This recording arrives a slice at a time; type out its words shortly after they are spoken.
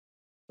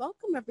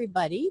Welcome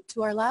everybody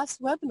to our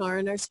last webinar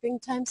in our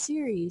springtime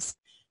series.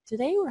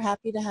 Today we're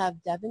happy to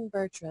have Devin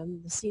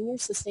Bertram, the Senior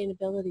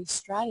Sustainability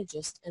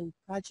Strategist and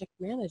Project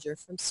Manager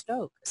from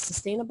Stok, a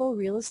sustainable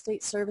real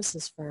estate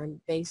services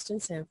firm based in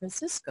San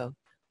Francisco.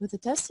 With a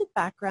tested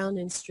background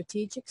in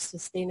strategic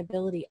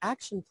sustainability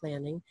action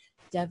planning,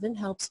 Devin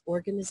helps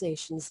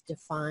organizations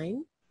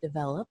define,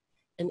 develop,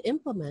 and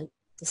implement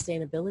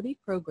sustainability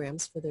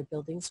programs for their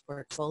buildings'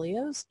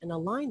 portfolios and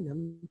align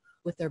them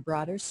with their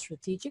broader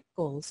strategic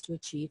goals to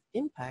achieve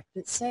impact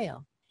at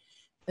sale.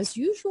 As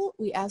usual,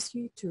 we ask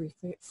you to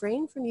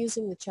refrain from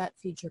using the chat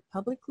feature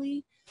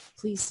publicly.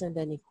 Please send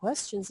any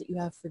questions that you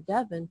have for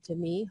Devin to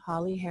me,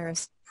 Holly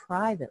Harris,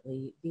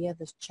 privately via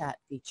the chat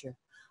feature.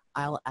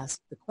 I'll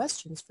ask the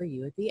questions for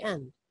you at the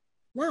end.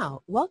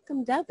 Now,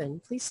 welcome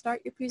Devin. Please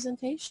start your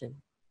presentation.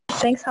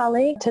 Thanks,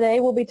 Holly. Today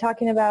we'll be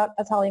talking about,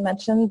 as Holly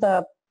mentioned,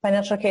 the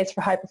financial case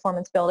for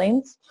high-performance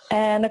buildings.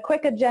 And a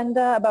quick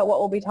agenda about what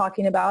we'll be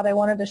talking about. I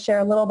wanted to share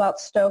a little about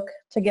Stok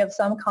to give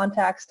some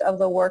context of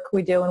the work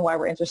we do and why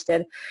we're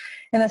interested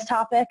in this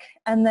topic.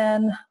 And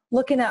then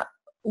looking at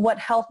what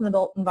health in the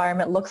built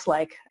environment looks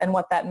like and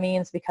what that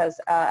means, because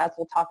as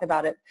we'll talk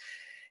about it,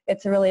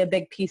 it's really a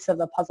big piece of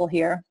the puzzle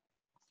here.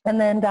 And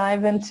then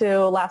dive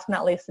into, last but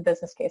not least, the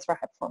business case for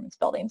high-performance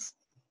buildings.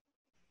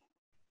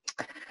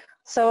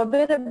 So a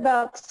bit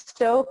about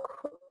Stok.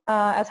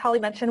 As Holly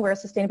mentioned, we're a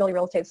sustainability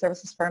real estate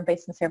services firm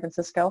based in San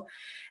Francisco,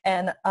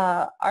 and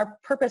our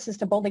purpose is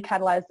to boldly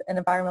catalyze an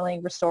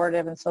environmentally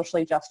restorative and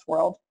socially just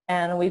world.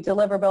 And we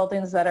deliver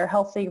buildings that are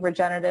healthy,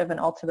 regenerative, and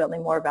ultimately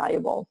more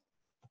valuable.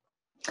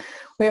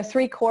 We have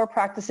three core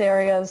practice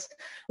areas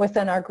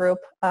within our group.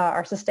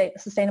 Our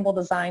sustainable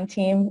design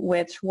team,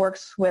 which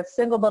works with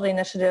single building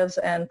initiatives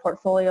and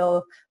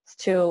portfolios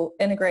to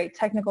integrate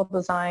technical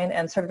design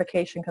and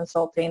certification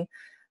consulting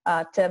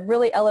to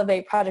really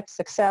elevate project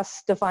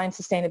success, define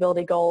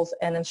sustainability goals,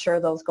 and ensure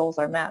those goals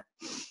are met.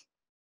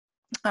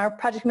 Our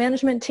project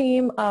management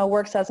team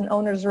works as an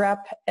owner's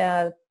rep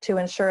to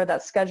ensure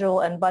that schedule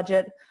and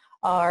budget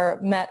are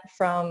met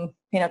from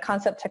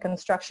concept to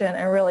construction,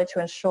 and really to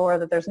ensure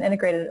that there's an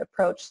integrated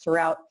approach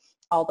throughout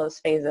all those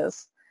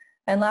phases.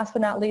 And last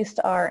but not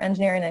least, our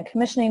engineering and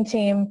commissioning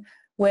team,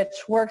 which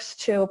works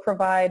to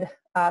provide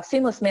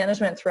seamless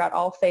management throughout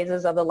all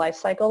phases of the life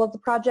cycle of the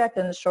project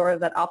and ensure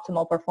that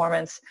optimal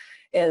performance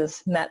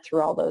is met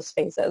through all those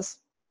phases.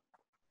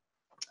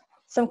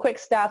 Some quick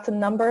stats and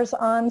numbers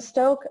on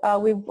Stok.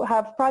 We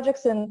have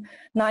projects in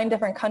 9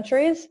 different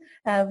countries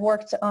and have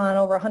worked on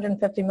over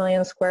 150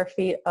 million square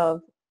feet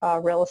of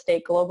real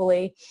estate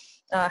globally.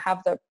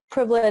 Have the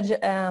privilege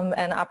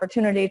and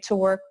opportunity to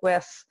work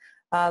with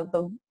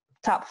the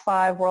top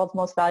 5 world's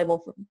most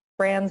valuable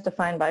brands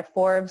defined by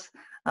Forbes.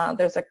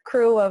 There's a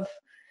crew of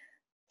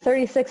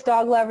 36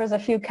 dog lovers, a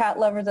few cat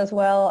lovers as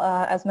well,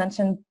 as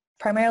mentioned,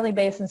 primarily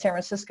based in San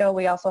Francisco.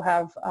 We also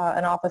have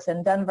an office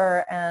in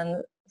Denver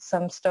and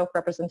some Stok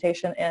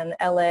representation in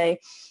LA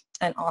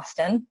and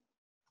Austin.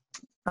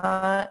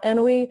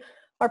 And we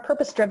are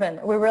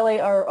purpose-driven. We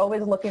really are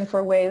always looking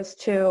for ways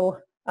to,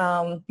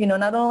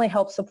 not only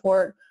help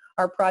support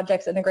our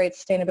projects, integrate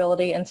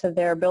sustainability into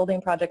their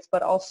building projects,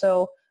 but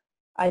also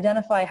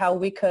identify how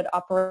we could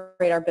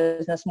operate our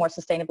business more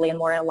sustainably and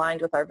more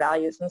aligned with our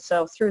values. And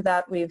so through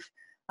that, we've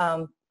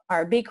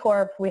our B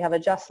Corp, we have a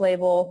Just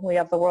label, we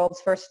have the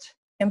world's first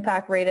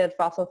impact-rated,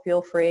 fossil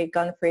fuel-free,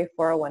 gun-free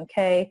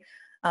 401k,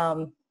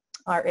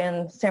 are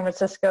in San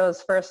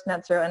Francisco's first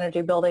net zero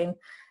energy building,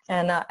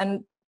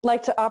 and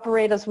like to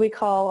operate as we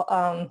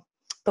call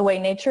the way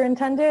nature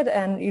intended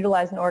and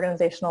utilize an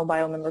organizational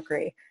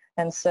biomimicry.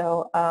 And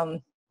so,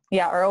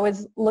 are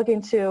always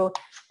looking to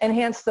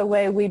enhance the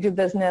way we do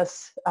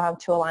business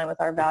to align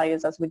with our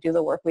values as we do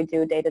the work we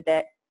do day to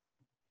day.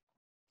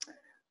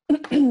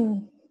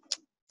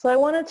 So I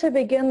wanted to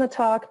begin the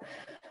talk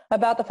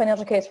about the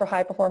financial case for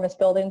high-performance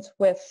buildings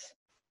with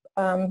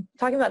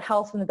talking about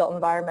health in the built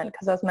environment,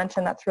 because as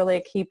mentioned, that's really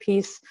a key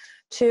piece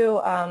to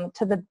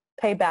the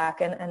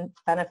payback and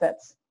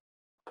benefits.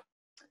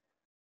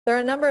 There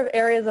are a number of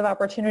areas of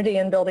opportunity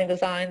in building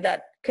design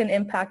that can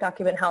impact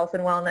occupant health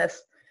and wellness,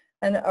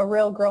 and a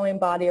real growing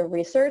body of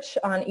research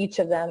on each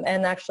of them,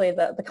 and actually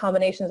the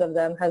combinations of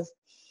them has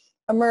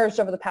emerged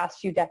over the past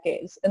few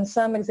decades. And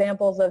some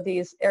examples of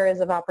these areas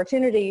of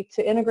opportunity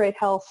to integrate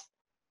health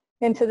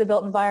into the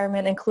built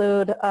environment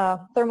include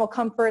thermal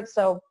comfort,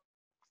 so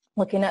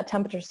looking at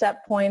temperature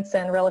set points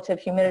and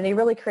relative humidity,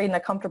 really creating a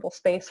comfortable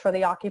space for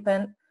the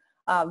occupant.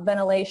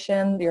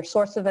 Ventilation, your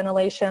source of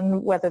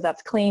ventilation, whether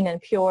that's clean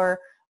and pure,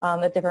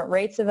 at different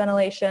rates of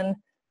ventilation,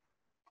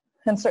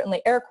 and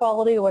certainly air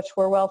quality, which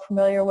we're well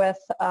familiar with,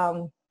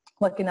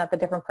 looking at the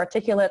different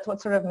particulates, what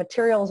sort of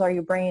materials are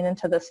you bringing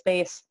into the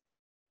space,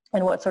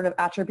 and what sort of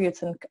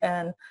attributes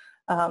and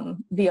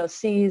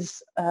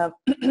VOCs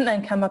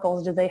and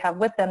chemicals do they have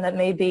with them that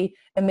may be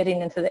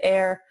emitting into the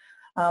air.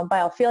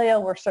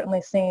 Biophilia, we're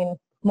certainly seeing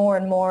more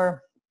and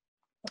more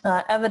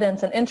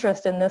evidence and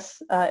interest in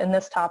this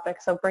topic,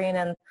 so bringing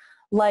in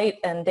light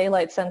and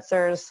daylight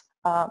sensors,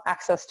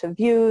 access to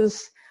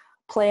views,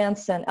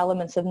 plants and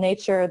elements of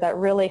nature that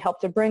really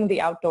help to bring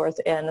the outdoors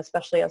in,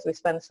 especially as we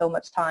spend so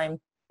much time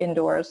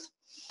indoors.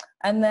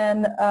 And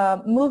then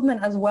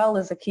movement as well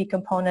is a key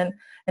component,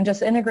 and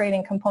just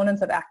integrating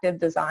components of active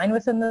design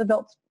within the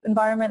built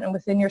environment and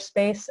within your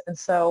space. And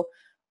so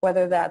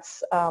whether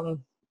that's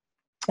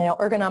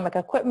ergonomic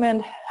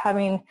equipment,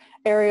 having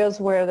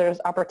areas where there's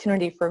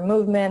opportunity for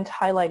movement,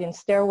 highlighting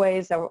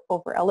stairways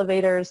over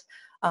elevators,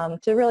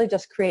 to really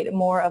just create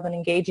more of an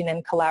engaging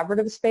and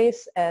collaborative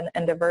space and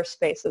diverse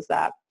spaces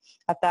at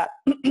that.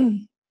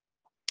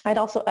 I'd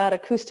also add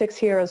acoustics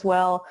here as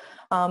well,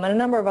 and a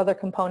number of other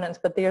components,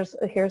 but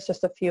here's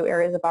just a few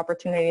areas of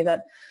opportunity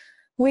that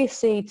we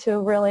see to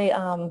really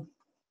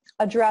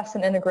address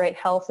and integrate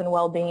health and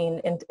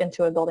well-being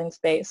into a building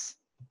space.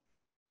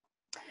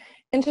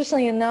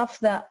 Interestingly enough,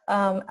 that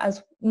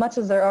as much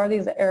as there are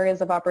these areas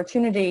of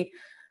opportunity,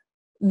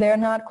 they're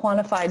not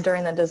quantified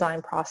during the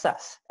design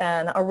process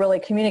and are really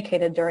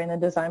communicated during the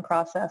design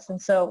process.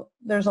 And so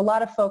there's a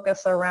lot of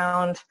focus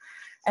around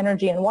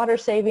energy and water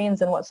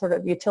savings and what sort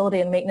of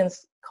utility and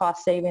maintenance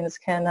cost savings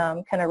can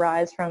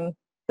arise from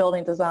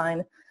building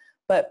design,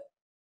 but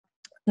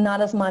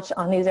not as much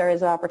on these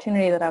areas of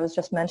opportunity that I was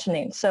just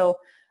mentioning. So,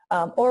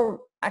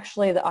 or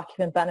actually the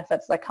occupant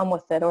benefits that come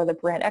with it, or the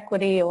brand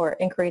equity, or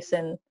increase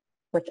in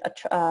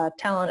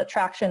talent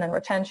attraction and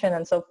retention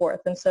and so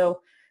forth. And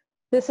so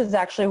this is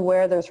actually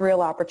where there's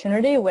real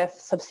opportunity with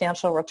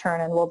substantial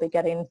return, and we'll be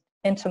getting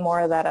into more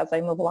of that as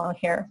I move along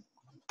here.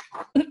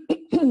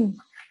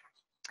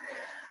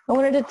 I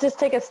wanted to just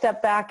take a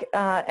step back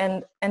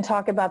and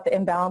talk about the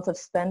imbalance of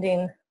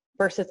spending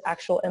versus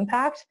actual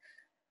impact.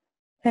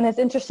 And it's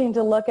interesting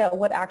to look at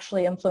what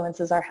actually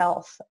influences our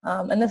health.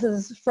 And this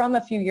is from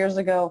a few years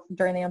ago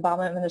during the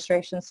Obama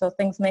administration, so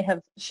things may have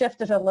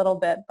shifted a little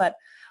bit, but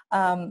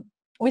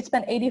we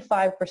spent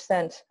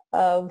 85%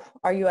 of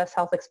our U.S.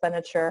 health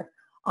expenditure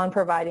on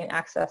providing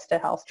access to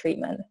health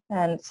treatment.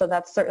 And so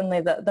that's certainly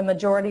the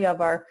majority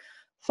of our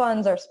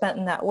funds are spent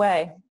in that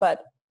way.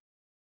 But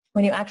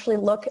when you actually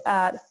look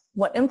at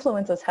what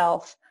influences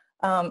health,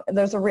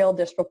 there's a real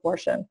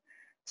disproportion.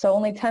 So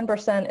only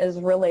 10%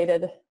 is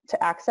related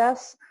to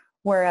access,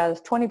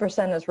 whereas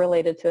 20% is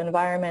related to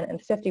environment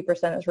and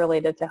 50% is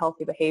related to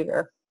healthy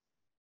behavior.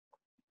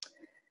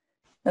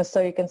 And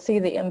so you can see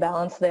the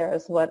imbalance there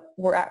is what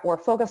we're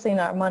focusing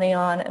our money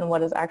on, and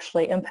what is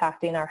actually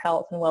impacting our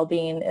health and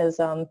well-being is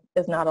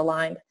not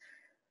aligned.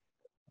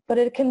 But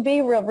it can be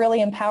a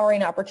really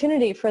empowering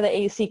opportunity for the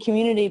AEC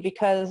community,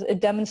 because it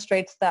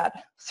demonstrates that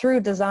through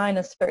design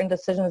and certain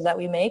decisions that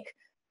we make,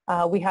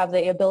 we have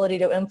the ability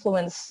to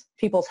influence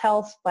people's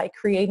health by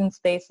creating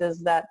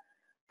spaces that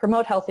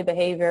promote healthy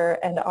behavior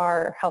and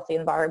are healthy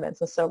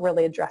environments. And so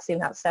really addressing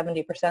that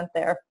 70%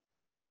 there.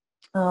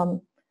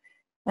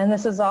 And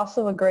this is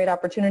also a great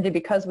opportunity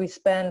because we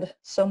spend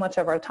so much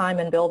of our time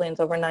in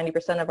buildings, over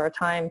 90% of our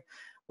time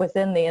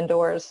within the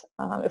indoors.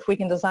 If we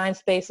can design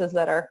spaces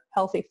that are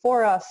healthy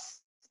for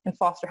us and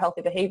foster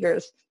healthy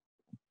behaviors,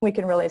 we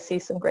can really see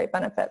some great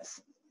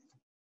benefits.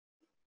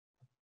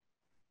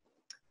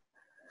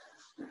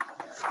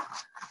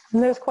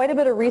 And there's quite a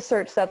bit of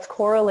research that's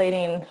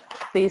correlating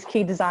these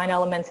key design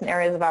elements and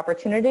areas of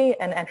opportunity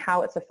and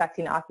how it's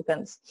affecting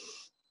occupants.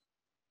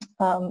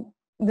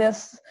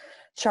 This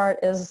chart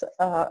is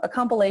a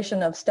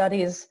compilation of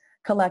studies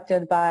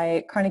collected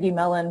by Carnegie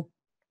Mellon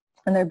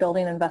and their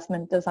building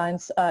investment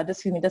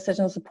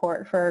decision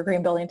support for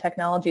Green Building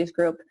Technologies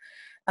group.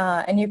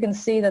 And you can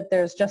see that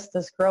there's just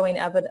this growing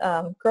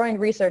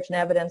research and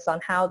evidence on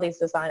how these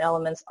design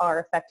elements are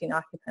affecting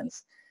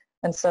occupants.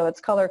 And so it's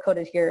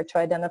color-coded here to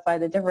identify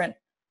the different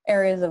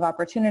areas of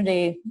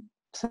opportunity.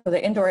 So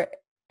the indoor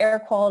air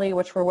quality,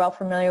 which we're well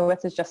familiar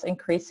with, is just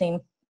increasing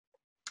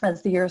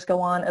as the years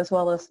go on, as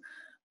well as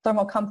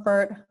thermal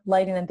comfort,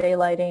 lighting and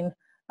daylighting,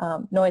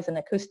 noise and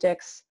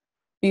acoustics,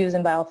 views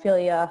and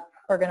biophilia,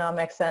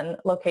 ergonomics, and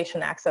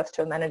location access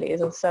to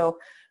amenities. And so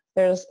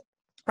there's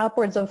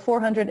upwards of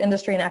 400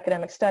 industry and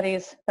academic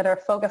studies that are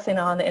focusing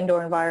on the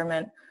indoor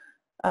environment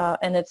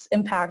and its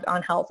impact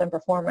on health and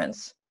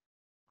performance.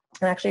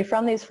 And actually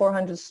from these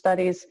 400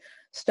 studies,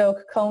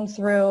 Stok combed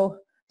through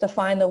to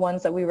find the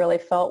ones that we really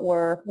felt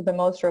were the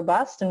most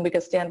robust, and we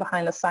could stand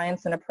behind the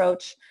science and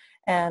approach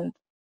and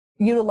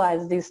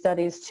utilize these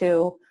studies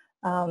to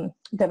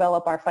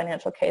develop our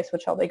financial case,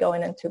 which I'll be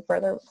going into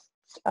further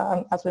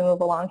as we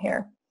move along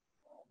here.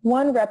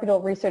 One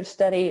reputable research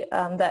study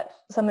that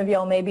some of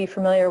y'all may be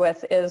familiar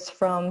with is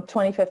from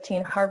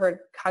 2015 Harvard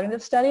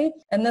Cognitive Study,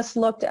 and this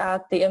looked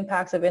at the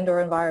impacts of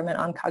indoor environment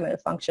on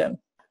cognitive function.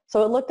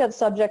 So it looked at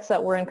subjects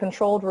that were in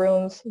controlled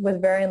rooms with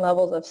varying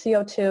levels of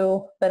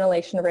CO2,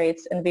 ventilation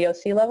rates, and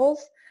VOC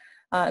levels,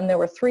 and there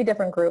were 3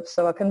 different groups,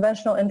 so a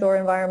conventional indoor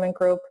environment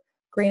group,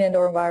 green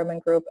indoor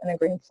environment group, and a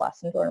green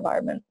plus indoor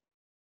environment.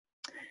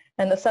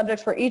 And the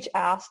subjects were each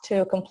asked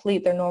to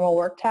complete their normal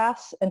work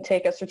tasks and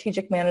take a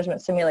strategic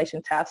management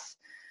simulation test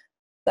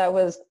that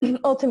was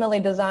ultimately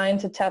designed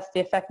to test the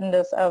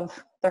effectiveness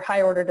of their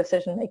high order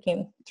decision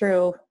making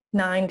through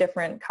 9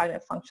 different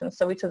cognitive functions.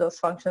 So each of those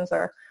functions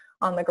are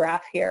on the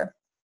graph here.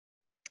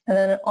 And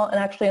then and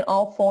actually in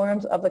all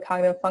forms of the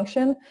cognitive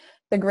function,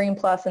 the Green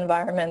Plus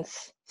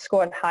environments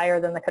scored higher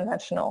than the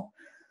conventional.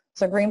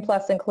 So Green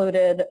Plus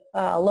included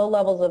low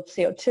levels of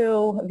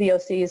CO2,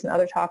 VOCs, and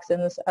other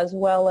toxins, as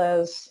well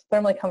as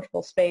thermally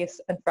comfortable space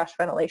and fresh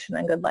ventilation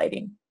and good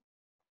lighting.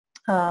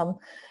 And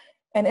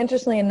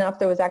interestingly enough,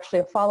 there was actually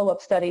a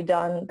follow-up study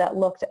done that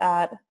looked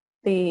at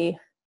the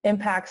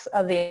impacts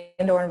of the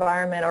indoor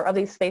environment or of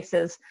these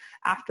spaces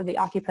after the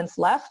occupants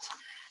left,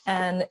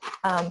 and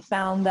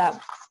found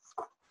that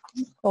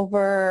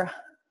over,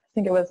 I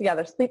think it was,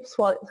 their sleep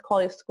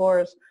quality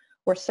scores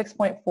were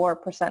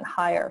 6.4%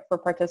 higher for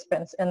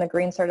participants in the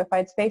green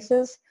certified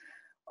spaces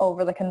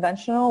over the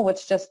conventional,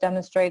 which just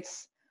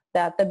demonstrates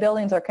that the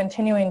buildings are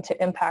continuing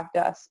to impact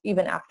us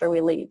even after we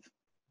leave,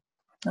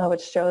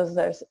 which shows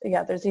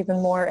there's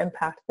even more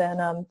impact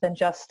than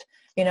just,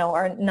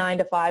 our 9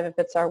 to 5 if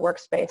it's our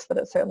workspace, but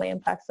it certainly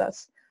impacts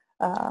us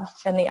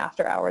in the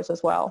after hours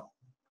as well.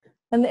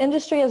 And the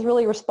industry has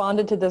really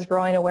responded to this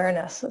growing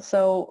awareness.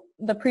 So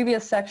the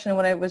previous section,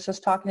 what I was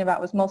just talking about,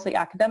 was mostly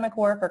academic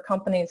work or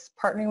companies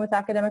partnering with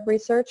academic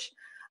research.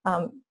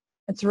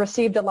 It's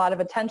received a lot of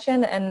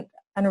attention and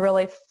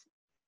really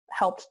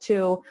helped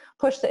to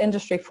push the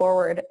industry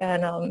forward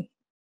and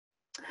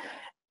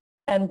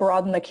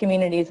broaden the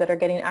communities that are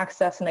getting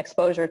access and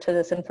exposure to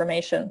this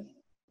information.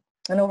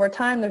 And over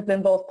time, there's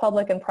been both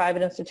public and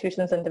private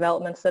institutions and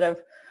developments that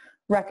have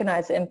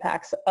recognized the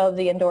impacts of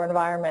the indoor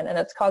environment, and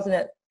it's causing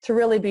it to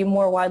really be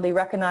more widely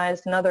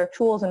recognized, and other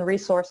tools and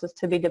resources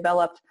to be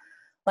developed,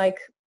 like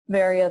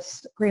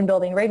various green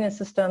building rating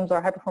systems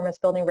or high performance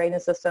building rating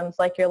systems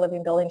like your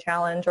Living Building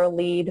Challenge or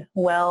LEED,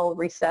 WELL,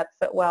 Reset,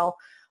 FitWell,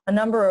 a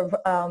number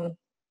of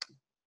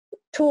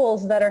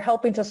tools that are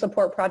helping to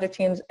support project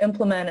teams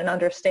implement and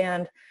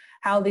understand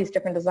how these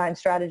different design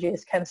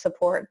strategies can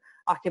support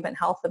occupant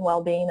health and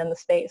well-being in the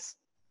space.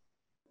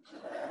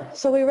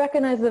 So we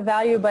recognize the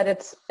value, but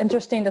it's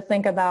interesting to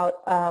think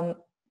about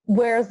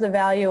where's the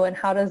value and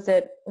how does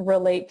it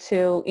relate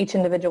to each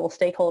individual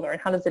stakeholder, and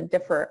how does it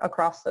differ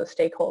across those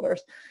stakeholders.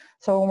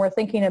 So when we're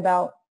thinking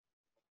about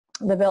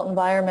the built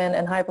environment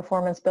and high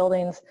performance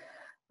buildings,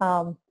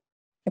 from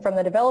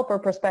the developer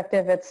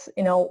perspective, it's,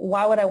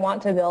 why would I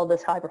want to build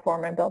this high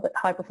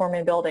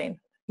performing building?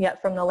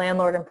 Yet from the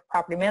landlord and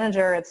property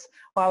manager, it's,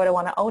 why would I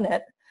want to own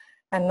it?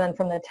 And then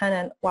from the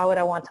tenant, why would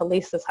I want to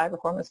lease this high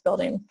performance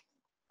building?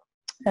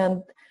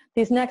 And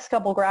these next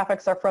couple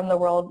graphics are from the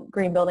World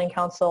Green Building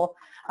Council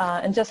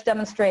and just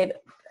demonstrate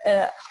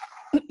a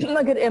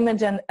good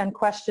image and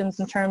questions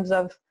in terms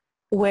of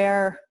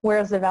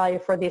where's the value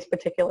for these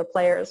particular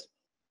players.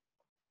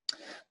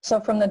 So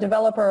from the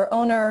developer or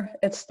owner,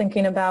 it's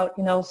thinking about,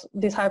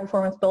 these high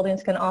performance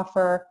buildings can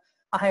offer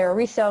a higher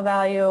resale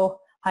value,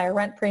 higher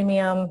rent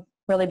premium,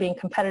 really being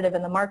competitive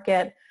in the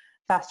market,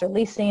 faster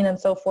leasing, and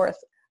so forth.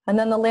 And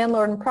then the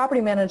landlord and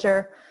property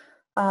manager,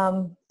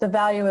 the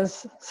value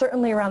is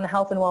certainly around the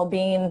health and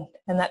well-being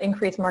and that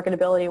increased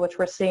marketability, which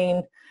we're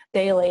seeing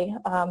daily,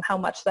 how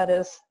much that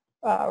is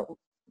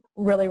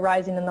really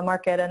rising in the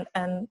market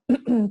and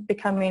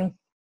becoming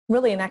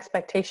really an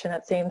expectation,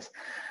 it seems.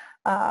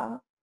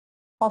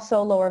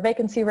 Also lower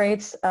vacancy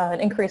rates, an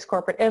increased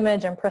corporate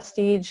image and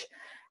prestige,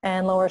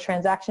 and lower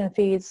transaction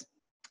fees.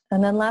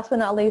 And then last but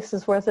not least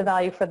is where's the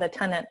value for the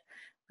tenant.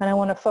 And I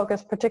want to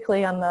focus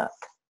particularly on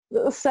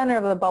the center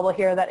of the bubble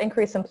here, that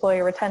increased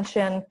employee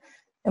retention,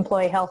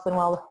 employee health and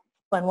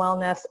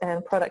wellness,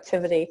 and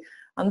productivity.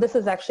 This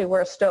is actually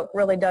where Stok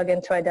really dug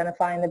into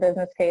identifying the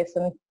business case,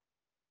 and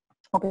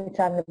I'll be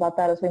chatting about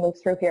that as we move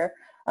through here.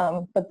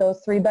 But those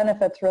three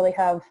benefits really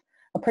have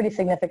a pretty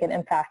significant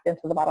impact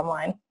into the bottom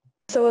line.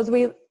 So as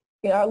we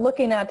are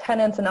looking at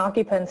tenants and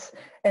occupants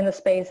in the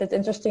space, it's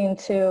interesting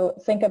to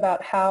think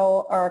about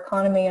how our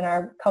economy and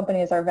our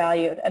companies are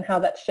valued and how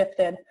that's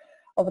shifted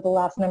over the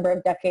last number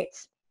of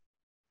decades.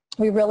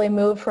 We really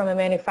moved from a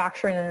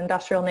manufacturing and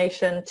industrial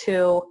nation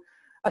to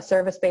a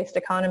service-based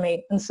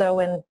economy. And so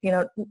in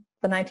the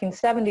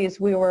 1970s,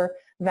 we were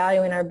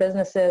valuing our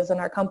businesses and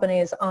our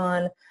companies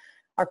on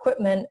our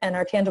equipment and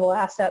our tangible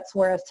assets,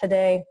 whereas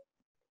today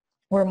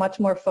we're much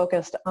more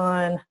focused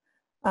on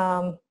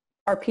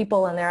our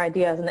people and their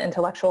ideas and the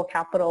intellectual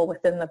capital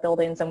within the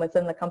buildings and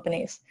within the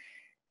companies.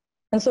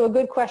 And so a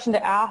good question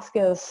to ask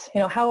is,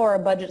 how are our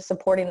budgets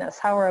supporting this?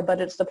 How are our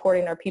budgets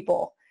supporting our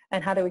people?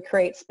 And how do we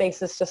create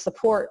spaces to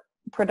support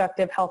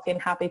productive, healthy,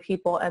 and happy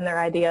people and their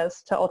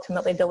ideas to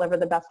ultimately deliver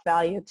the best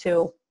value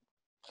to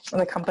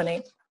the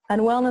company?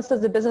 And wellness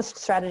as a business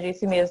strategy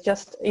to me is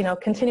just,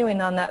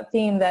 continuing on that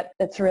theme, that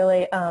it's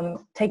really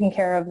taking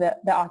care of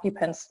the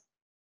occupants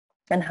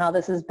and how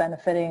this is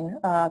benefiting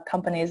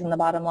companies in the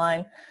bottom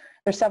line.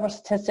 There's several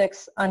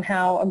statistics on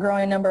how a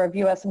growing number of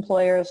U.S.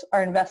 employers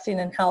are investing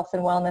in health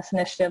and wellness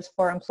initiatives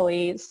for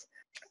employees.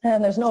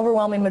 And there's an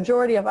overwhelming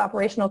majority of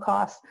operational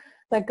costs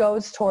that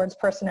goes towards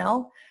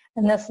personnel.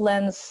 And this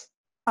lends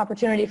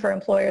opportunity for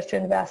employers to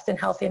invest in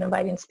healthy and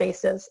inviting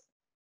spaces,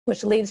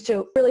 which leads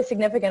to really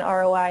significant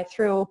ROI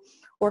through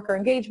worker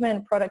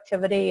engagement,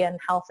 productivity, and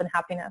health and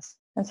happiness.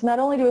 And so not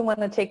only do we want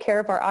to take care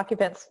of our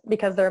occupants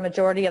because they're a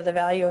majority of the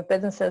value of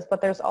businesses,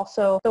 but there's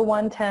also the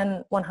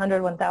 110,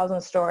 100,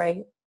 1000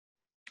 story,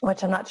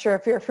 which I'm not sure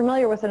if you're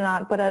familiar with it or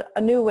not, but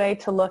a new way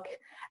to look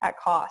at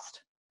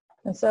cost.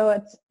 And so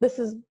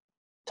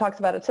talks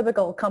about a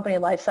typical company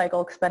life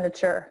cycle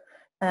expenditure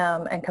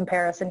and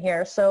comparison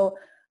here. So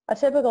a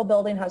typical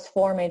building has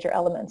 4 major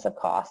elements of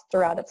cost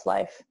throughout its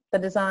life: the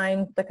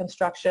design, the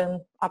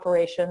construction,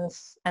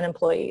 operations, and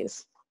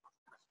employees.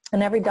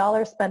 And every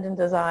dollar spent in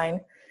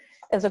design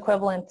is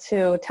equivalent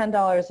to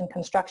 $10 in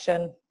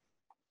construction,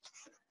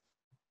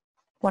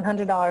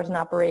 $100 in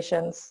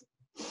operations,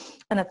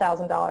 and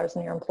 $1,000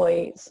 in your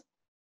employees.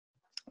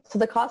 So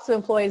the cost of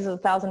employees is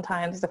 1,000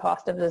 times the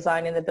cost of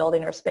designing the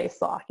building or space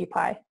to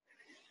occupy,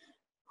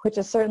 which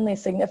is certainly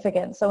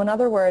significant. So in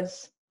other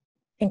words,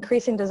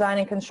 increasing design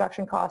and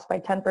construction costs by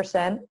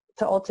 10%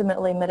 to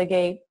ultimately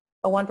mitigate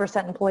a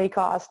 1% employee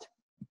cost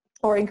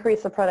or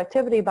increase the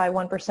productivity by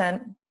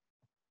 1%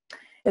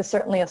 is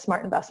certainly a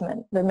smart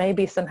investment. There may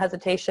be some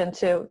hesitation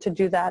to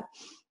do that,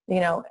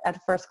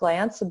 at first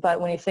glance, but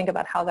when you think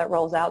about how that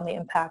rolls out and the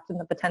impact and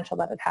the potential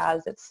that it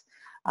has, it's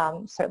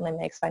certainly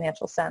makes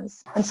financial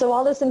sense. And so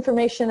all this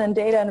information and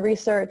data and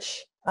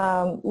research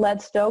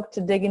led Stok to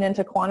digging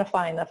into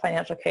quantifying the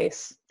financial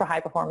case for high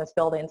performance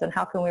buildings and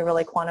how can we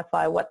really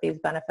quantify what these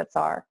benefits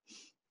are.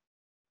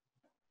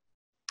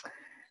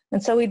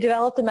 And so we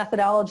developed a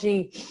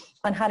methodology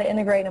on how to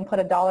integrate and put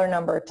a dollar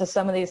number to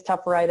some of these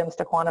tougher items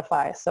to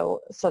quantify, so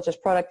such as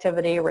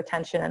productivity,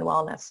 retention, and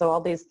wellness. So all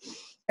these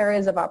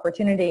areas of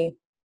opportunity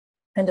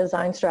and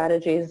design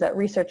strategies that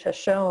research has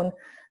shown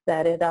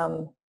that it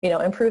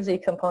improves the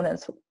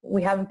components.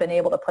 We haven't been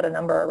able to put a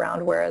number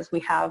around, whereas we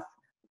have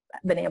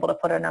been able to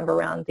put a number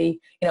around the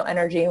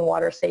energy and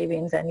water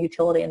savings and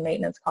utility and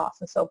maintenance costs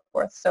and so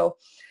forth. So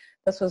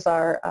this was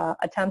our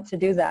attempt to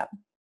do that.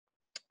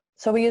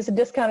 So we used a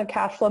discounted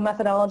cash flow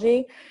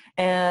methodology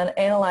and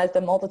analyzed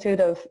a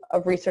multitude of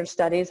research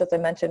studies, as I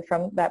mentioned,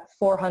 from that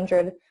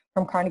 400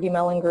 from Carnegie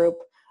Mellon Group,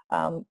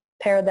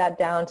 pared that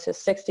down to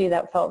 60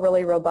 that felt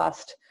really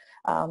robust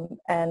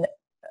and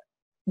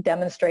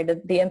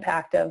demonstrated the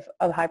impact of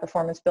high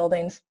performance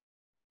buildings.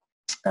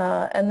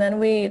 And then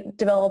we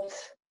developed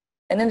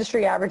an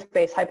industry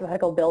average-based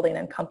hypothetical building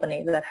and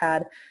company that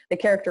had the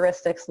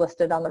characteristics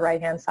listed on the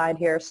right-hand side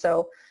here.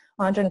 So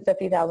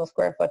 150,000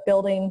 square foot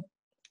building,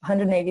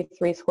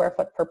 183 square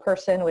foot per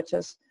person, which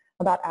is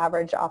about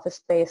average office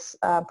space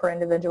per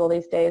individual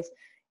these days,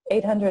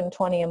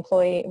 820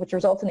 employee, which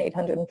results in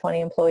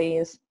 820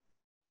 employees.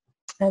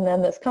 And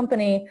then this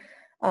company,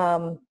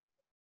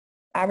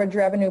 average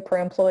revenue per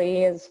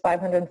employee is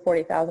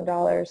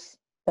 $540,000,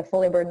 the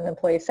fully burdened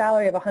employee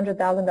salary of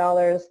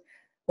 $100,000,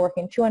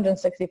 working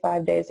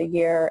 265 days a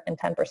year, and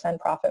 10%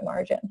 profit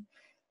margin.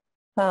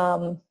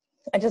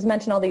 I just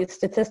mentioned all these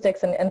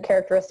statistics and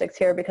characteristics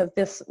here because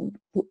this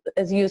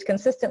is used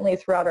consistently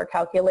throughout our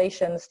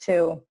calculations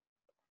to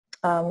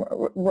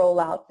roll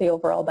out the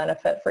overall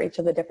benefit for each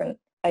of the different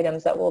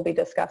items that we'll be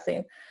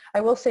discussing. I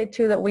will say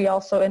too that we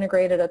also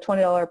integrated a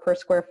 $20 per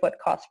square foot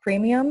cost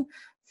premium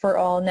for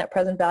all net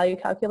present value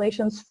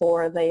calculations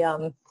for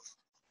the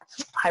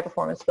high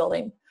performance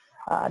building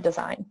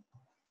design.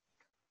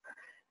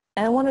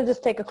 And I want to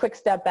just take a quick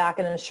step back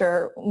and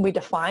ensure we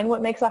define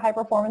what makes a high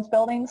performance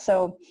building.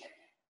 So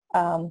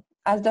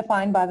as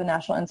defined by the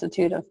National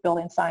Institute of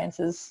Building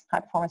Sciences High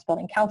Performance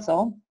Building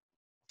Council,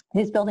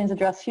 these buildings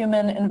address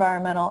human,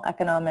 environmental,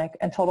 economic,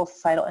 and total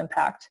societal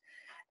impact,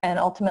 and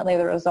ultimately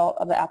the result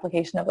of the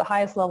application of the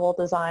highest level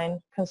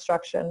design,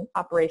 construction,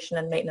 operation,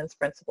 and maintenance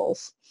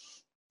principles.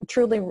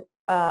 Truly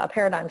a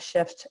paradigm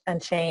shift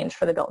and change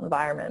for the built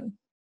environment.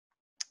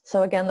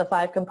 So again, the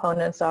 5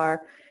 components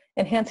are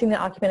enhancing the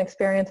occupant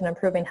experience and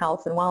improving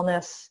health and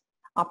wellness,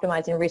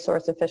 optimizing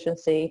resource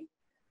efficiency,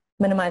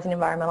 minimizing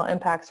environmental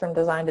impacts from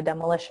design to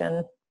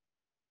demolition,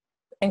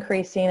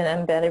 increasing and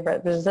embedded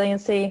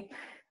resiliency,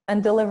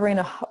 and delivering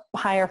a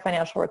higher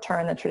financial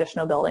return than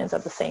traditional buildings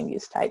of the same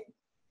use type.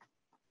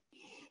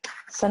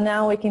 So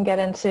now we can get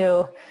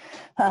into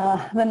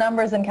the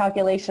numbers and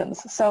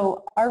calculations.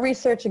 So our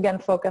research again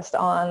focused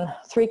on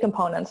 3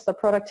 components: the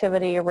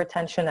productivity,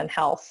 retention, and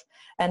health,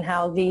 and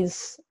how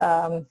these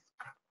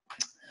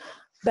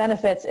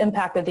benefits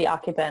impacted the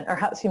occupant, or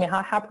how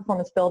high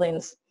performance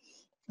buildings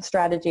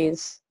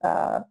strategies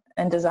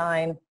and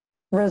design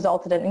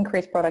resulted in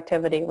increased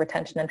productivity,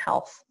 retention, and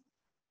health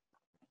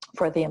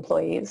for the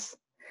employees.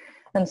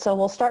 And so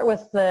we'll start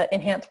with the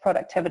enhanced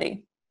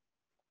productivity.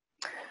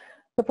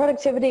 The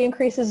productivity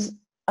increases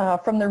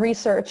from the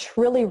research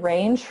really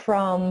range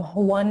from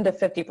 1 to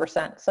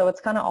 50%. So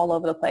it's kind of all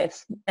over the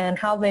place. And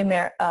how they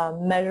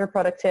measure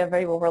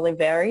productivity will really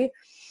vary.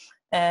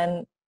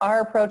 And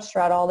our approach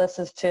throughout all this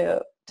is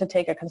to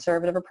take a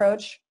conservative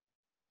approach.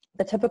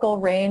 The typical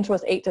range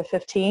was 8 to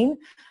 15.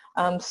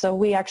 So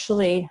we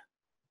actually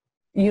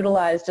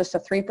utilized just a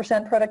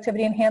 3%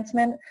 productivity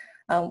enhancement.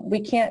 We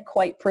can't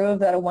quite prove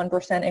that a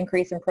 1%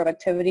 increase in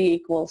productivity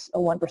equals a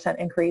 1%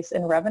 increase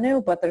in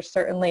revenue, but there's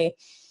certainly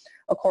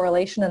a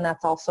correlation, and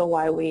that's also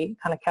why we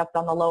kind of kept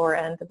on the lower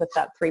end with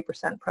that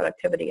 3%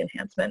 productivity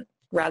enhancement.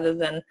 rather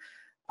than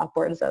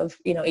upwards of,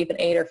 even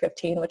 8 or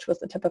 15, which was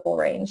the typical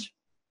range.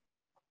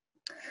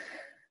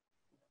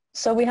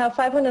 So we have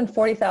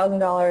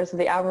 $540,000 of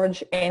the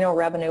average annual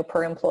revenue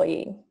per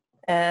employee.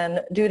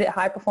 And due to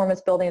high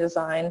performance building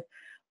design,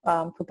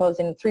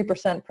 proposing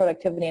 3%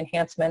 productivity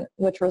enhancement,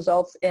 which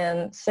results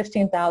in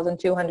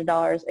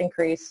 $16,200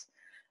 increase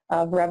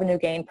of revenue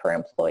gain per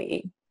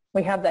employee.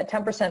 We have that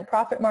 10%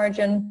 profit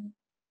margin,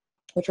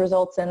 which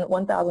results in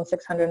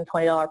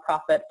 $1,620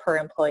 profit per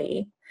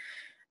employee.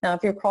 Now,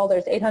 if you recall,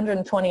 there's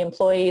 820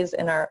 employees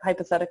in our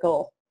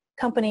hypothetical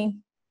company.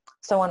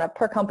 So on a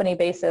per company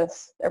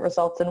basis, it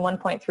results in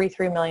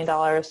 $1.33 million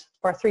or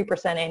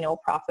 3% annual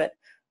profit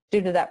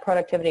due to that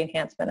productivity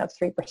enhancement of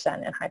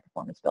 3% in high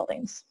performance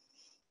buildings.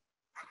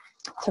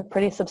 So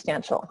pretty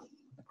substantial.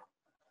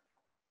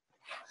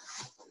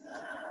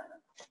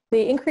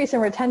 The increase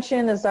in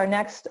retention is our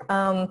next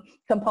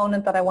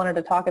component that I wanted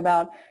to talk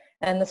about.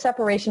 And the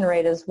separation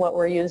rate is what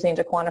we're using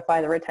to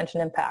quantify the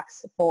retention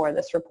impacts for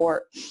this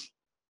report.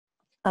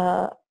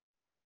 The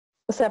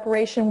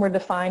separation we're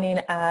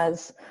defining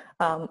as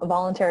a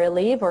voluntary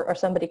leave or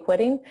somebody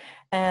quitting.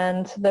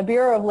 And the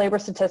Bureau of Labor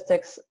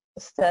Statistics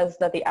says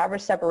that the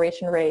average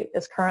separation rate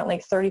is currently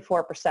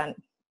 34%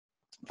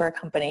 for a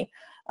company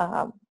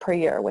per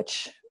year,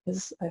 which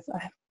is,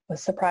 I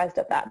was surprised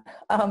at that.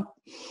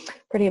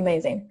 Pretty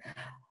amazing.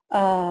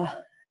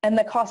 And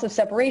the cost of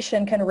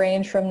separation can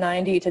range from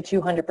 90 to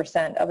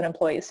 200% of an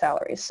employee's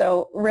salary.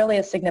 So really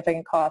a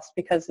significant cost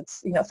because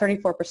it's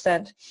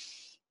 34%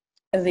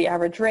 is the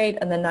average rate,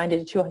 and then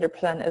 90 to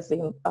 200% is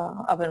the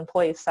of an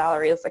employee's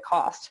salary is the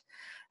cost.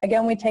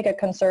 Again, we take a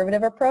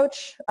conservative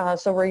approach,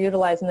 so we're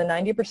utilizing the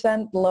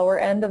 90% lower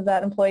end of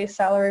that employee's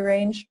salary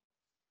range,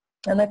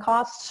 and the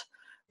cost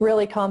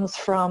really comes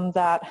from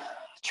that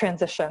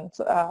transition.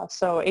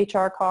 So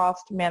HR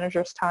cost,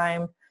 manager's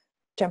time,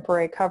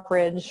 temporary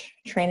coverage,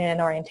 training and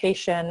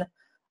orientation,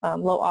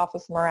 low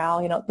office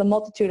morale, the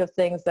multitude of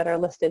things that are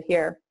listed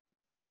here.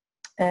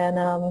 And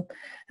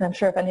I'm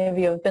sure if any of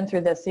you have been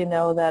through this, you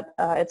know that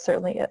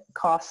it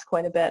costs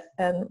quite a bit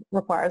and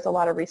requires a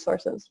lot of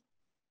resources.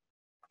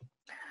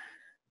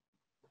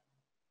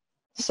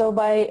 So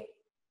by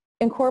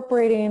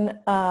incorporating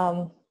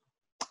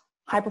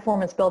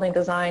high-performance building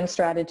design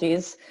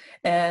strategies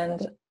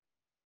and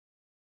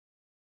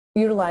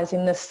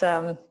utilizing this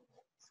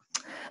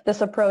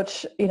this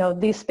approach,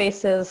 these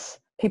spaces,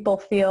 people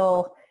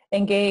feel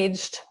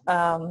engaged,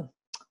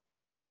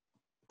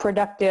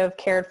 productive,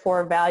 cared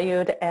for,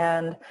 valued,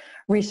 and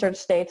research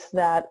states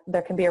that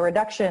there can be a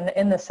reduction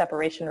in the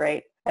separation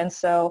rate. And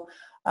so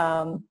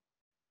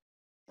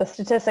the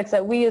statistics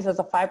that we use is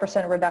a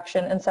 5%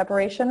 reduction in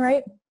separation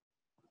rate.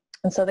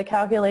 And so the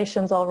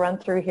calculations I'll run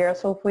through here.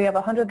 So if we have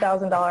a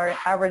 $100,000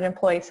 average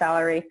employee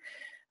salary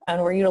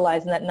and we're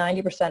utilizing that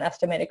 90%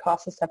 estimated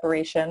cost of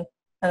separation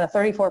and a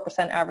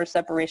 34% average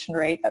separation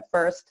rate at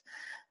first,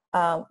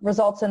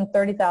 results in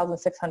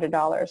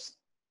 $30,600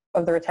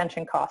 of the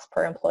retention cost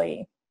per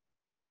employee.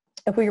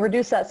 If we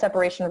reduce that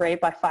separation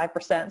rate by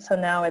 5%, so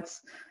now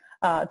it's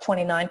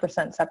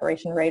 29%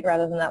 separation rate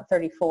rather than that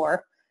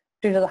 34,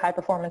 due to the high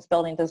performance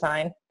building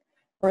design,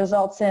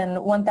 results in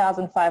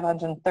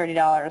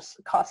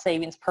 $1,530 cost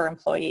savings per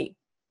employee.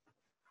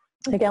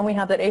 Again, we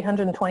have that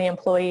 820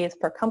 employees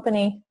per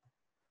company,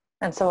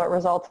 and so it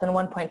results in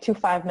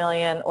 $1.25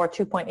 million or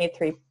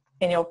 2.83%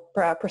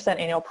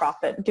 annual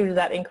profit due to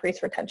that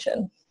increased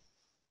retention.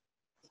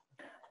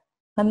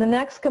 And the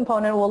next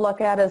component we'll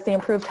look at is the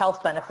improved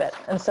health benefit.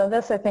 And so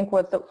this, I think,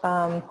 what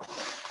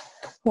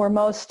we're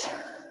most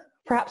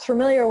perhaps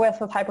familiar with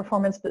high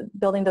performance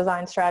building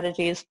design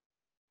strategies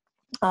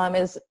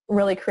is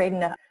really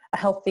creating a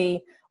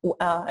healthy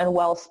and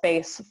well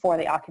space for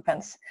the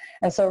occupants.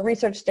 And so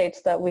research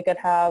states that we could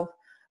have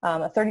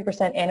a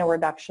 30% annual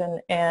reduction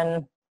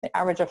in the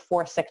average of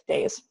 4 sick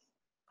days,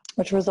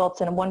 which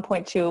results in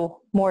 1.2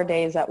 more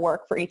days at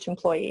work for each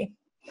employee.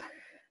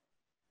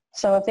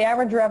 So if the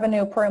average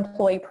revenue per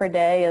employee per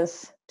day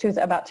is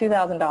about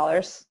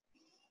 $2,000,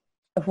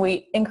 if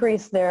we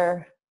increase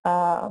their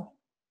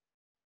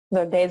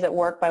days at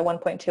work by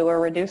 1.2 or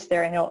reduce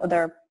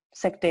their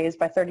sick days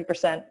by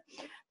 30%,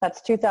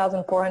 that's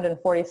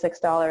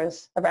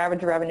 $2,446 of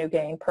average revenue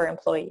gain per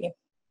employee.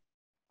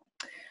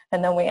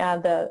 And then we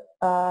add the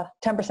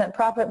 10%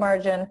 profit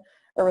margin,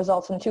 it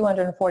results in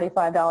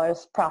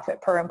 $245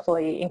 profit per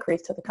employee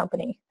increase to the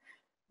company.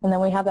 And then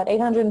we have that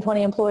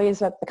 820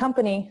 employees at the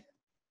company,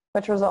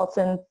 which results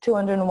in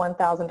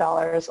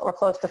 $201,000 or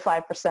close to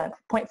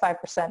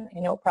 0.5%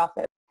 annual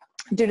profit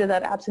due to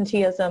that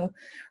absenteeism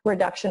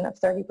reduction of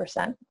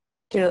 30%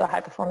 due to the high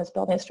performance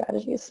building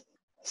strategies.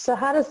 So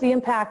how does the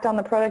impact on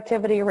the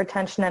productivity,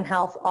 retention, and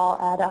health all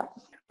add up?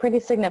 Pretty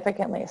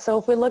significantly. So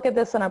if we look at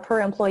this on a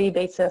per employee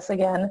basis,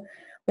 again,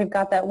 we've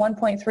got that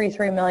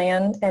 $1.33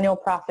 million annual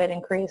profit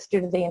increase due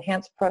to the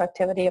enhanced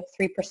productivity of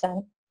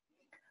 3%,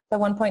 the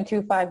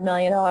 $1.25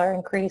 million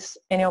increase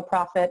annual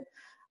profit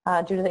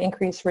due to the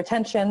increased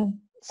retention,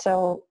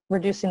 so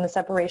reducing the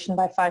separation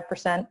by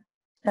 5%,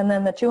 And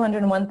then the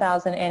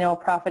 201,000 annual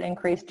profit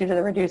increase due to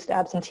the reduced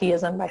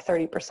absenteeism by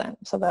 30%.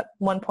 So that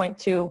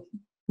 1.2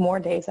 more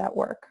days at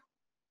work.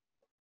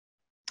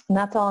 And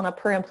that's all on a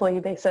per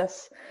employee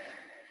basis.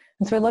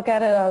 And so we look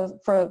at it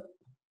for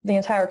the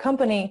entire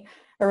company,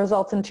 it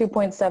results in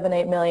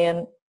 2.78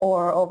 million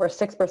or over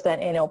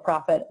 6% annual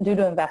profit due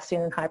to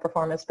investing in high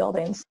performance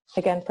buildings.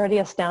 Again, pretty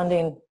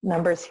astounding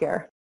numbers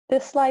here.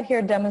 This slide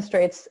here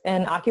demonstrates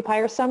an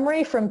occupier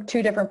summary from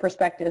two different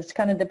perspectives,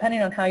 kind of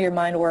depending on how your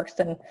mind works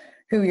and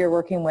who you're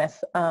working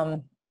with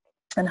and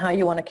how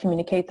you want to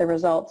communicate the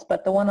results.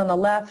 But the one on the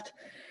left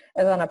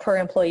is on a per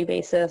employee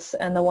basis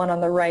and the one on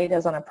the right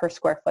is on a per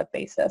square foot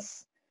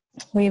basis.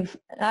 We've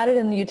added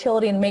in the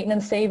utility and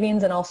maintenance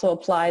savings and also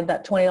applied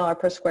that $20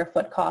 per square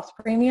foot cost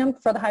premium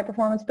for the high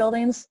performance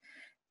buildings.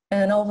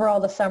 And overall,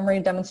 the summary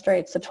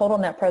demonstrates the total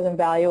net present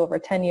value over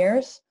 10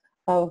 years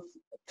of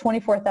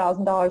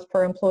 $24,000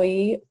 per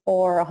employee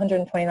or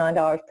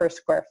 $129 per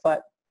square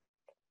foot.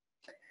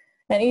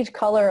 And each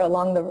color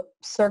along the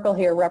circle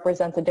here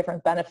represents a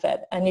different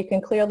benefit. And you can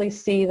clearly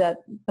see that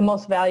the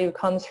most value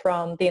comes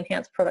from the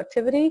enhanced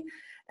productivity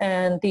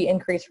and the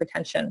increased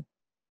retention.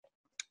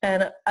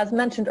 And as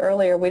mentioned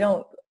earlier, we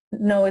don't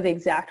know the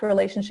exact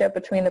relationship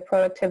between the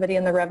productivity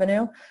and the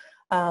revenue,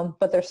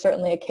 but there's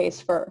certainly a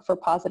case for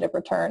positive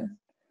return.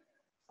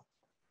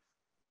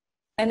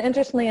 And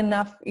interestingly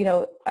enough,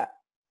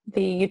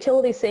 the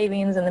utility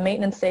savings and the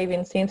maintenance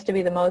savings seems to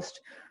be the most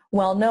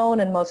well-known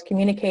and most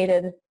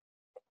communicated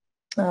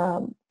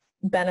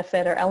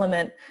benefit or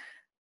element,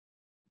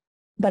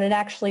 but it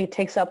actually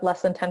takes up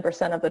less than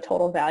 10% of the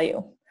total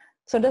value.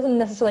 So it doesn't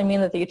necessarily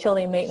mean that the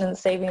utility and maintenance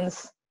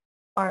savings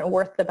aren't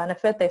worth the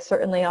benefit. They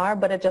certainly are,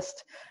 but it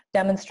just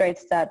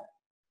demonstrates that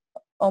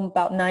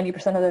about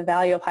 90% of the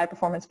value of high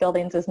performance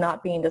buildings is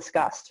not being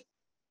discussed.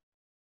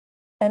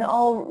 And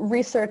all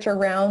research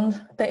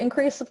around the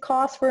increase of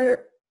cost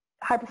for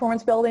high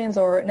performance buildings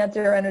or net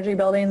zero energy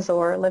buildings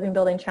or living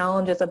building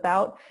challenge is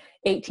about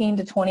 $18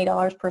 to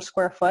 $20 per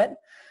square foot.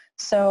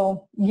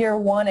 So year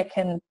one,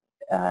 it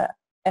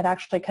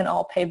actually can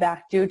all pay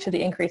back due to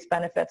the increased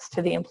benefits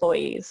to the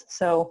employees.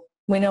 So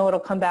we know it'll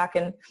come back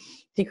and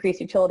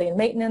decrease utility and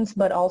maintenance,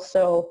 but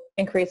also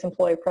increase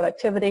employee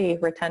productivity,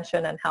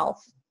 retention, and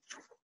health.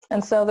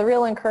 And so the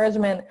real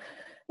encouragement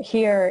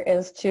here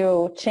is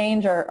to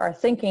change our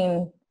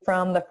thinking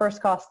from the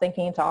first cost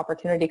thinking to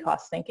opportunity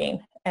cost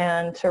thinking,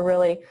 and to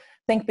really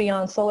think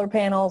beyond solar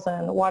panels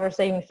and water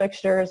saving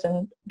fixtures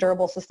and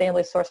durable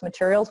sustainably sourced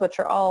materials, which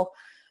are all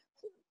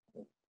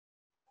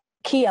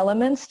key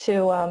elements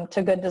to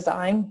good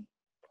design.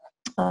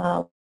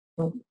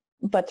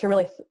 But to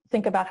really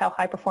think about how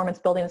high performance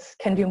buildings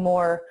can do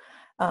more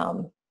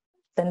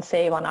than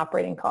save on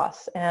operating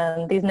costs.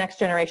 And these next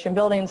generation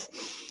buildings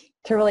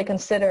to really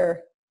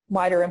consider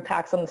wider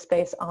impacts on the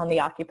space on the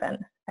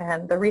occupant.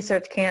 And the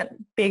research can't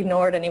be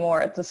ignored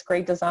anymore. This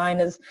great design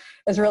is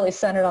really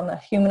centered on the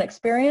human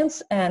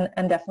experience and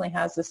definitely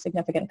has a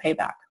significant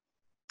payback.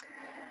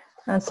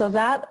 And so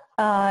that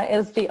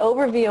is the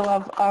overview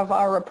of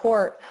our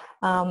report.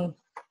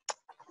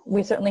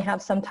 We certainly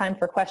have some time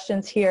for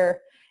questions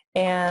here.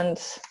 And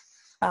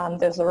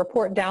there's a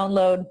report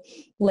download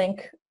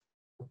link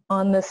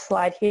on this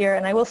slide here.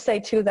 And I will say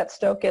too that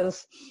Stok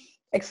is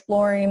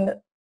exploring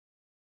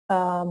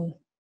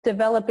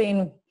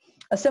developing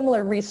a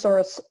similar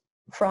resource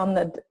from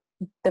the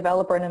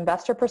developer and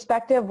investor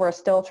perspective. We're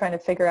still trying to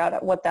figure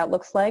out what that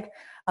looks like.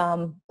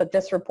 But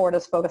this report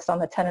is focused on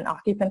the tenant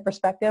occupant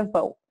perspective,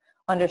 but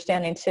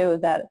understanding too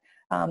that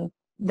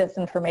this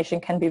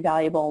information can be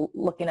valuable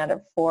looking at it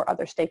for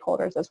other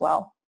stakeholders as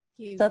well.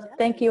 So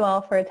thank you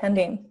all for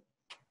attending.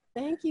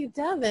 Thank you,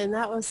 Devin.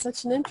 That was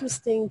such an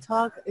interesting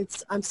talk.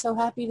 I'm so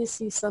happy to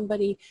see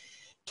somebody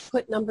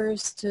put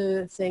numbers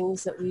to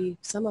things that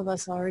some of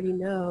us already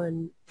know,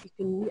 and you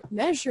can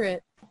measure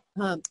it.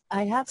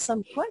 I have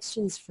some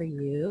questions for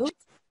you.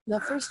 The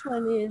first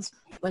one is,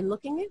 when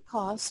looking at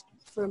cost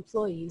for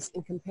employees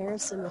in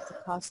comparison with the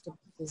cost of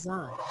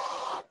design,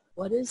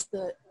 what is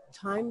the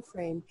time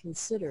frame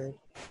considered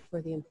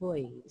for the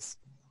employees?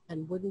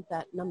 And wouldn't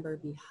that number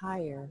be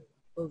higher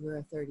over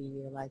a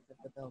 30-year life of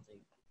the building?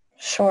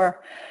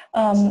 Sure.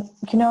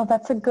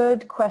 That's a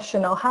good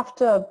question. I'll have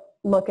to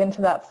look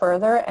into that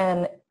further,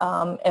 and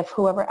if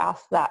whoever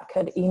asked that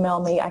could email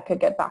me, I could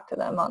get back to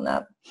them on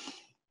that.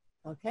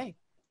 Okay,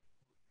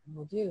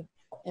 will do.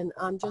 And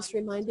I'm just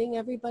reminding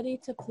everybody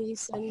to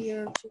please send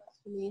your tips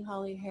to me,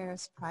 Holly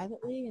Harris,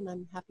 privately, and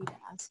I'm happy to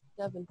ask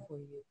Devin for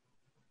you.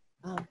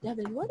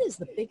 Devin, what is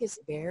the biggest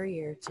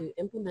barrier to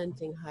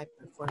implementing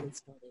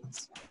high-performance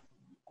buildings?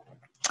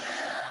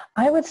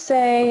 I would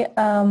say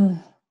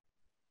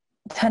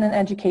tenant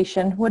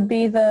education would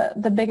be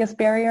the biggest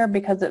barrier,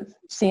 because it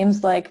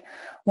seems like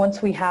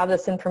once we have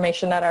this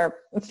information at our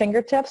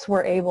fingertips,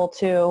 we're able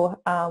to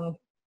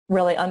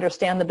really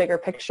understand the bigger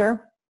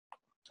picture.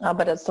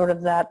 But it's sort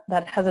of that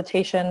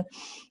hesitation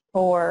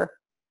or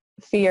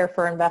fear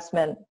for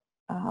investment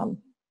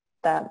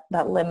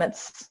that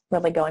limits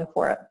really going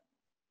for it.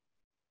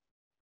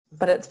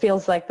 But it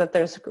feels like that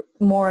there's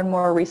more and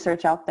more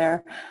research out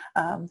there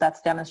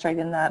that's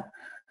demonstrating that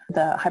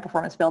the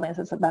high-performance buildings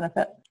is a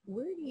benefit.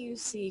 Where do you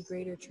see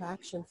greater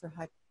traction for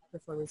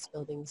high-performance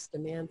buildings,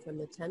 demand from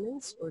the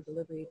tenants or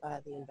delivery by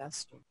the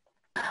investor?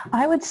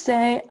 I would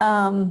say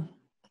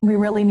we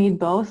really need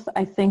both.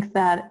 I think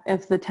that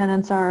if the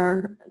tenants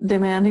are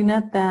demanding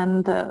it,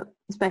 then the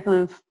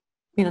speculative,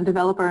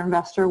 developer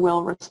investor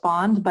will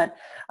respond. But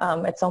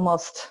it's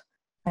almost,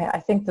 I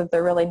think that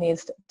there really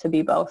needs to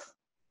be both.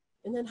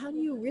 And then how do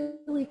you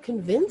really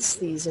convince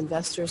these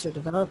investors or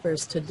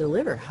developers to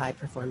deliver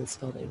high-performance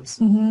buildings?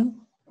 Mm-hmm.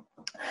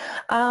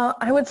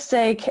 I would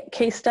say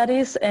case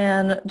studies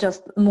and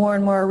just more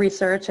and more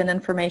research and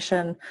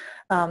information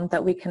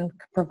that we can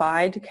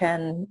provide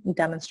can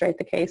demonstrate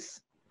the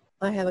case.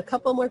 I have a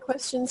couple more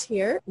questions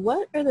here.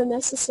 What are the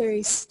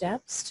necessary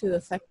steps to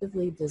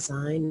effectively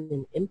design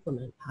and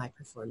implement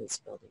high-performance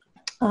buildings?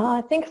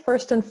 I think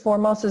first and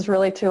foremost is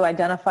really to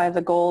identify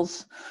the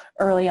goals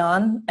early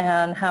on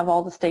and have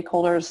all the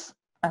stakeholders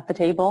at the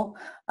table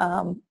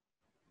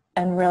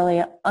and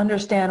really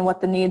understand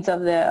what the needs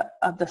of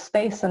the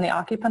space and the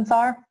occupants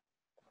are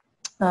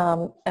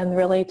and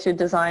really to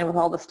design with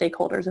all the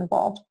stakeholders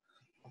involved.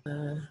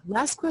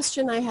 Last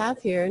question I have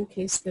here, in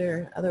case there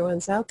are other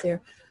ones out there.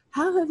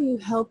 How have you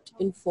helped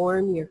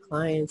inform your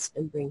clients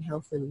and bring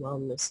health and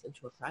wellness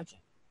into a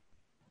project?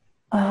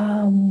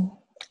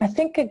 I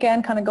think,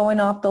 again, kind of going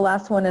off the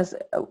last one is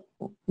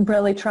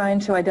really trying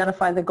to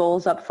identify the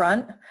goals up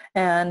front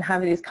and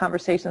having these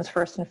conversations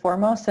first and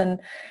foremost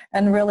and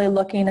really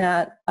looking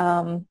at,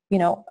 a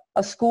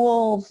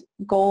school's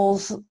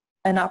goals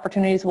and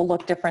opportunities will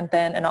look different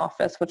than an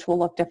office, which will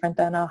look different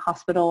than a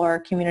hospital or a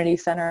community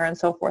center and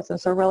so forth.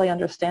 And so really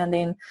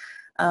understanding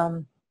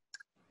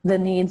the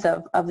needs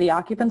of the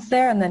occupants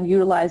there and then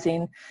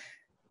utilizing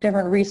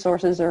different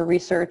resources or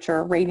research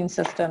or rating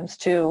systems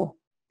to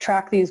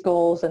track these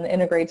goals and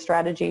integrate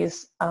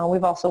strategies.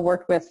 We've also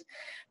worked with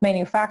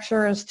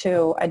manufacturers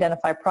to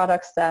identify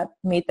products that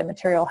meet the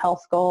material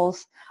health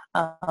goals.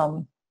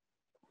 I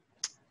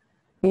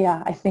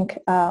think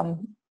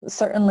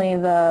certainly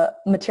the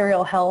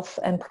material health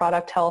and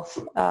product health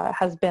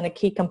has been a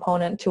key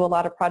component to a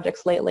lot of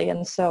projects lately.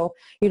 And so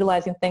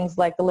utilizing things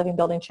like the Living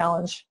Building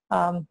Challenge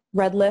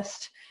Red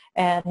List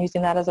and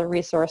using that as a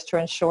resource to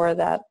ensure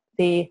that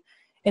the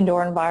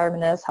indoor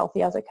environment is as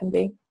healthy as it can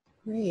be.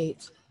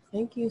 Great.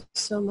 Thank you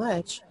so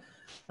much.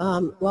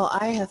 Well,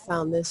 I have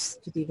found this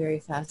to be very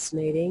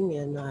fascinating,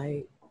 and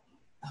I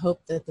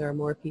hope that there are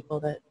more people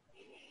that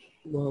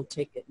will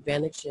take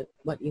advantage of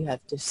what you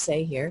have to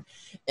say here,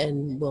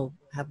 and we'll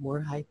have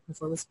more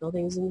high-performance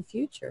buildings in the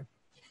future.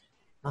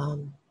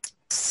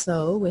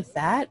 So with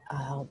that,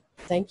 I'll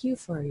thank you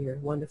for your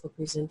wonderful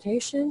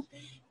presentation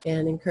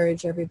and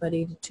encourage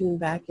everybody to tune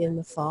back in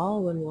the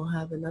fall when we'll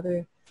have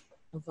another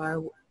of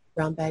our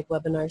Brown Bag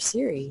webinar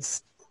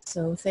series.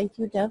 So thank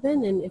you,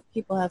 Devin, and if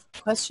people have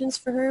questions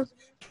for her,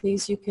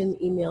 please you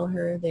can email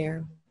her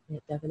there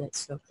at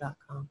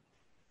devin@stok.com.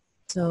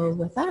 So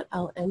with that,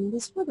 I'll end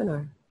this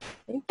webinar.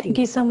 Thank you. Thank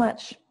you so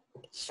much.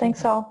 Sure.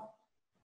 Thanks all.